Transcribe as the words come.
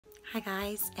Hi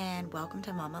guys, and welcome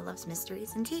to Mama Loves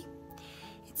Mysteries and Tea.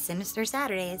 It's Sinister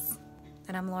Saturdays,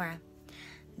 and I'm Laura.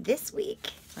 This week,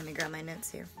 let me grab my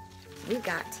notes here. We've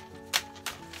got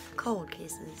cold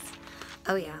cases.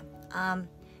 Oh yeah,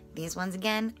 these ones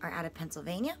again are out of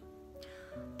Pennsylvania,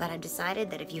 but I've decided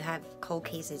that if you have cold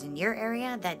cases in your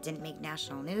area that didn't make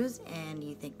national news and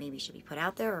you think maybe should be put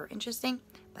out there or interesting,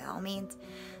 by all means,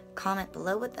 comment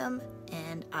below with them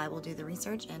and I will do the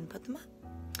research and put them up.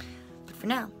 But for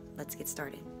now, let's get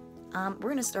started. We're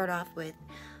going to start off with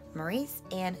Maurice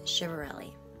Ann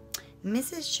Chiverella.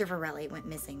 Mrs. Chiverella went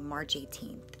missing March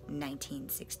 18th,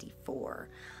 1964.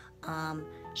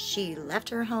 She left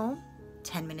her home.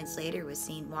 10 minutes later was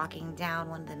seen walking down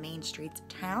one of the main streets of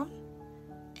town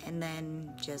and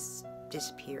then just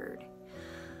disappeared.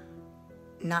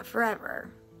 Not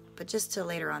forever, but just till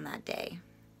later on that day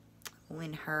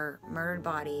when her murdered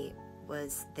body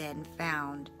was then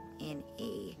found in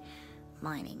a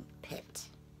mining pit.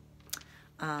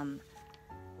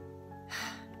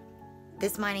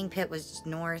 This mining pit was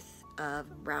north of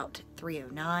Route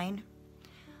 309,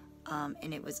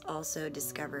 and it was also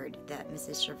discovered that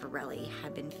Mrs. Chiverella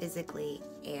had been physically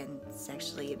and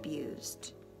sexually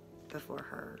abused before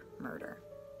her murder.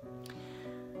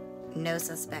 No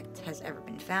suspect has ever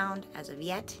been found as of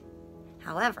yet.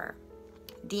 However,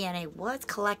 DNA was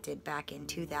collected back in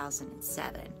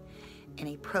 2007, and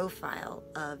a profile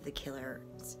of the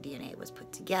killer's DNA was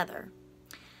put together.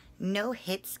 No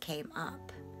hits came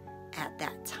up at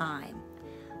that time,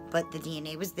 but the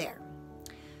DNA was there.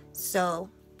 So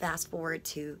fast forward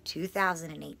to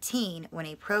 2018 when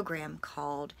a program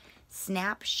called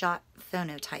Snapshot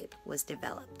Phenotype was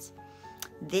developed.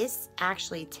 This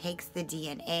actually takes the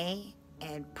DNA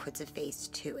and puts a face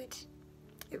to it.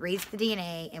 It reads the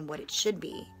DNA and what it should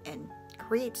be and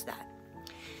creates that.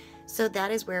 So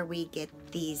that is where we get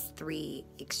these three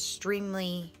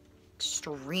extremely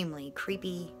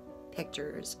creepy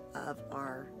pictures of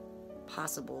our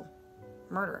possible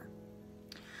murderer.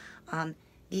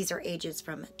 These are ages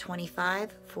from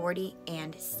 25, 40,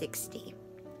 and 60.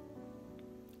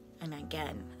 And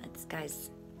again, this guy's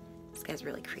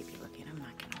really creepy looking. I'm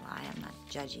not gonna lie. I'm not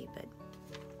judgy, but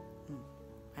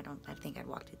I think I'd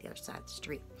walk to the other side of the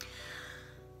street.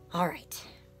 All right,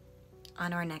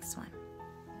 on to our next one.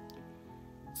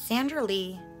 Sandra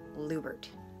Lee Lubbert.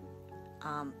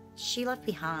 She left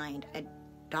behind a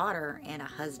daughter and a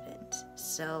husband.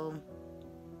 So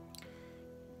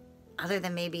other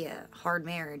than maybe a hard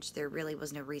marriage, there really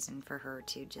was no reason for her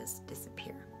to just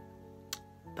disappear.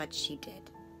 But she did.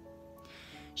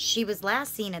 She was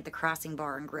last seen at the Crossing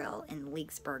Bar and Grill in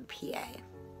Leesburg, PA.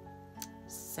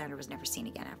 Sandra was never seen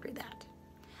again after that,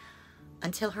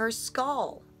 until her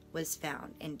skull was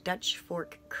found in Dutch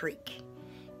Fork Creek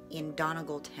in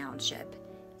Donegal Township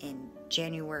in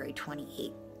January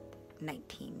 28,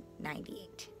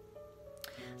 1998.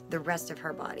 The rest of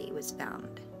her body was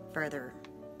found further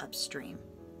upstream.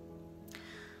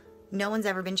 No one's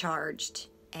ever been charged,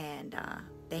 and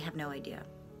they have no idea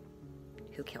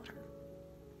who killed her.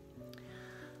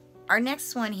 Our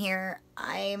next one here,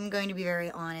 I'm going to be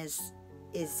very honest,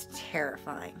 is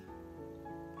terrifying.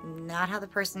 Not how the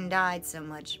person died so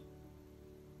much,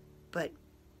 but,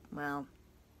 well,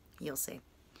 you'll see.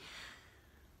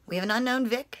 We have an unknown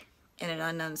Vic and an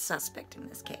unknown suspect in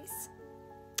this case.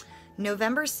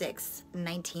 November 6,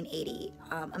 1980,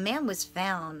 a man was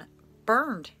found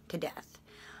burned to death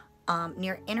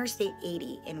near Interstate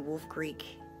 80 in Wolf Creek,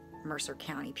 Mercer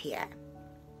County, PA.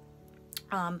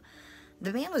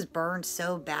 The man was burned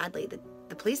so badly that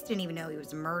the police didn't even know he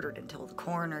was murdered until the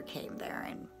coroner came there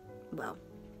and, well,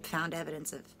 found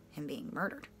evidence of him being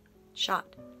murdered,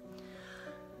 shot.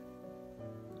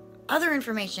 Other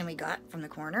information we got from the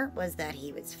coroner was that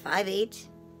he was 5'8",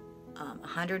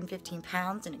 115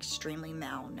 pounds, and extremely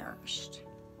malnourished.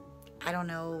 I don't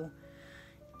know,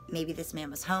 maybe this man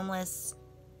was homeless.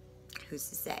 Who's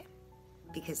to say?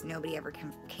 Because nobody ever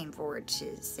came forward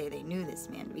to say they knew this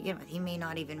man to begin with. He may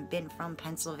not even been from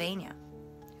Pennsylvania.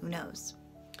 Who knows?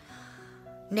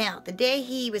 Now, the day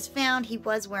he was found, he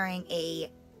was wearing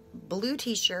a blue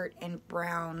t-shirt and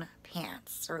brown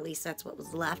pants, or at least that's what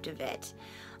was left of it.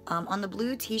 On the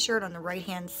blue t-shirt on the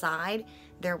right-hand side,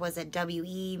 there was a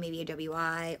WE, maybe a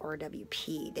WI, or a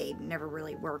WP. They never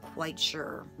really were quite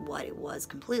sure what it was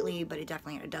completely, but it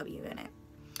definitely had a W in it.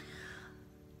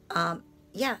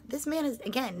 Yeah, this man has,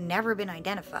 again, never been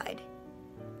identified.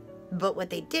 But what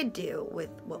they did do with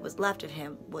what was left of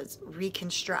him was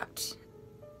reconstruct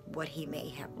what he may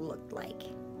have looked like.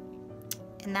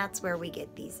 And that's where we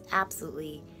get these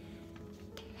absolutely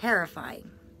terrifying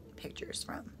pictures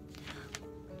from.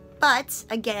 But,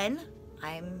 again,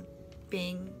 I'm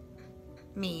being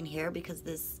mean here because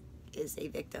this is a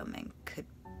victim and could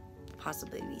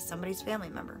possibly be somebody's family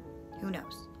member. Who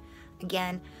knows?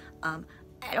 Again, I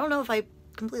don't know if I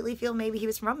completely feel maybe he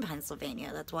was from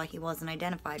Pennsylvania. That's why he wasn't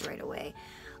identified right away.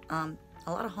 A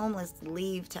lot of homeless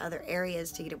leave to other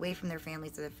areas to get away from their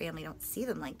families so their family don't see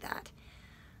them like that.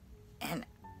 And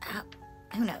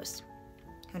who knows?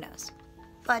 Who knows?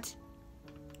 But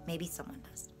maybe someone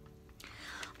does.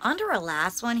 On to our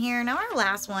last one here. Now our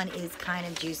last one is kind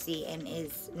of juicy and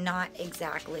is not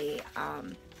exactly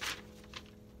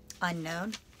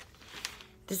unknown.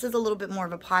 This is a little bit more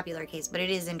of a popular case, but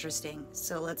it is interesting.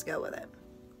 So let's go with it.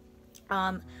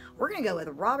 We're going to go with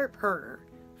Robert Perger,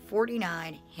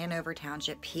 49, Hanover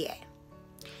Township, PA.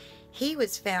 He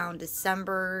was found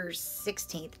December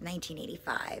 16th,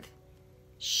 1985,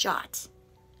 shot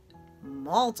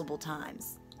multiple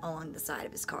times along the side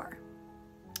of his car.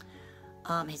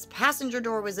 His passenger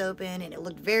door was open and it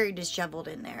looked very disheveled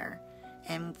in there.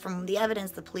 And from the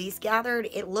evidence the police gathered,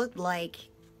 it looked like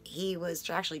he was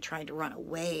actually trying to run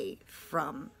away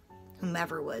from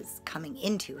whomever was coming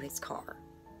into his car.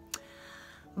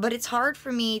 But it's hard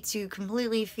for me to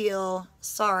completely feel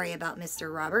sorry about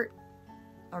Mr. Robert,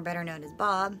 or better known as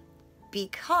Bob,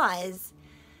 because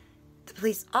the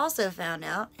police also found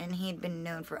out, and he had been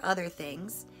known for other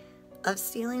things, of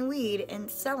stealing weed and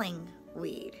selling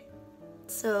weed.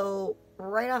 So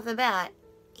right off the bat,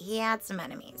 he had some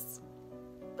enemies.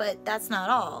 But that's not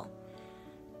all.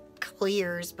 A couple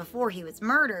years before he was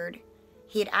murdered,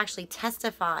 he had actually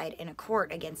testified in a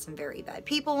court against some very bad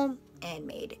people and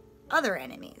made other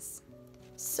enemies.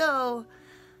 So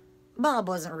Bob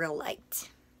wasn't real liked.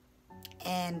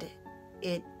 And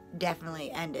it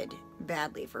definitely ended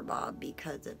badly for Bob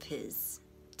because of his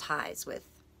ties with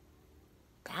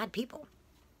bad people.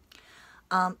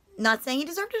 Not saying he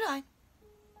deserved to die.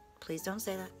 Please don't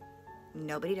say that.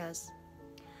 Nobody does.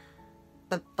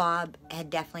 But Bob had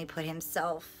definitely put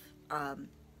himself in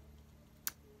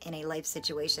a life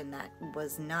situation that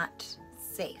was not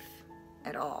safe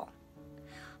at all.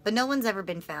 But no one's ever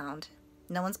been found.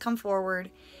 No one's come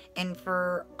forward. And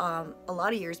for a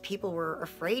lot of years, people were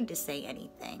afraid to say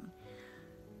anything,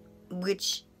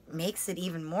 which makes it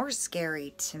even more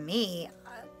scary to me.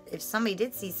 If somebody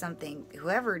did see something,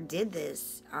 whoever did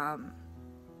this,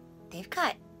 they've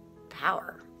got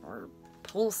power or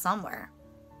pull somewhere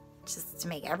just to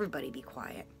make everybody be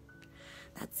quiet.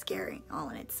 That's scary all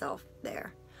in itself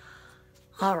there.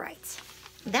 All right,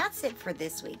 that's it for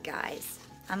this week, guys.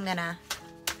 I'm gonna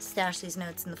stash these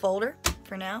notes in the folder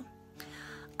for now.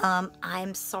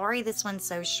 I'm sorry this one's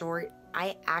so short.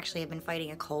 I actually have been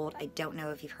fighting a cold. I don't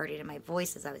know if you've heard it in my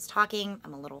voice as I was talking.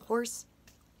 I'm a little hoarse.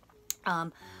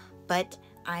 But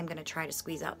I'm going to try to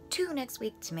squeeze out 2 next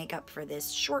week to make up for this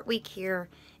short week here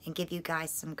and give you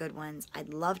guys some good ones.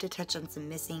 I'd love to touch on some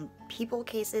missing people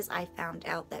cases. I found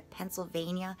out that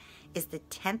Pennsylvania is the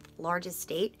 10th largest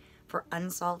state for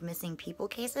unsolved missing people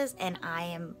cases, and I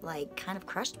am like kind of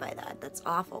crushed by that. That's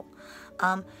awful.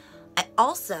 I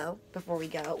also, before we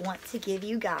go, want to give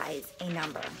you guys a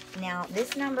number. Now,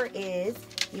 this number is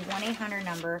the 1-800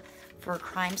 number for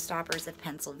Crime Stoppers of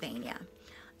Pennsylvania.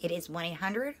 It is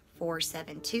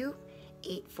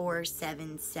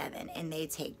 1-800-472-8477, and they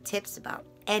take tips about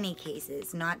any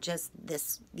cases, not just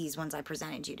these ones I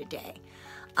presented you today.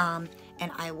 And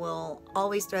I will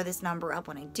always throw this number up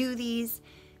when I do these,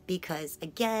 because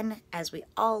again, as we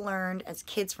all learned as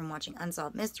kids from watching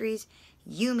Unsolved Mysteries,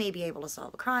 you may be able to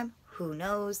solve a crime. Who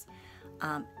knows?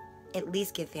 At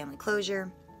least give family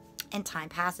closure. And time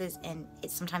passes, and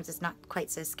sometimes it's not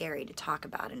quite so scary to talk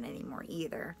about it anymore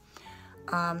either.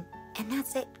 And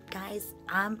that's it, guys.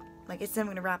 Like I said, I'm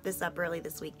going to wrap this up early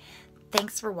this week.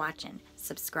 Thanks for watching.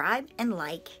 Subscribe and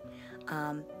like.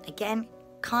 Again,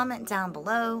 comment down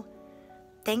below.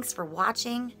 Thanks for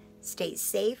watching. Stay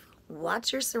safe.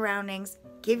 Watch your surroundings.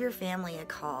 Give your family a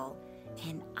call.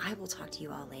 And I will talk to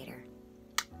you all later.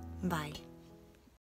 Bye.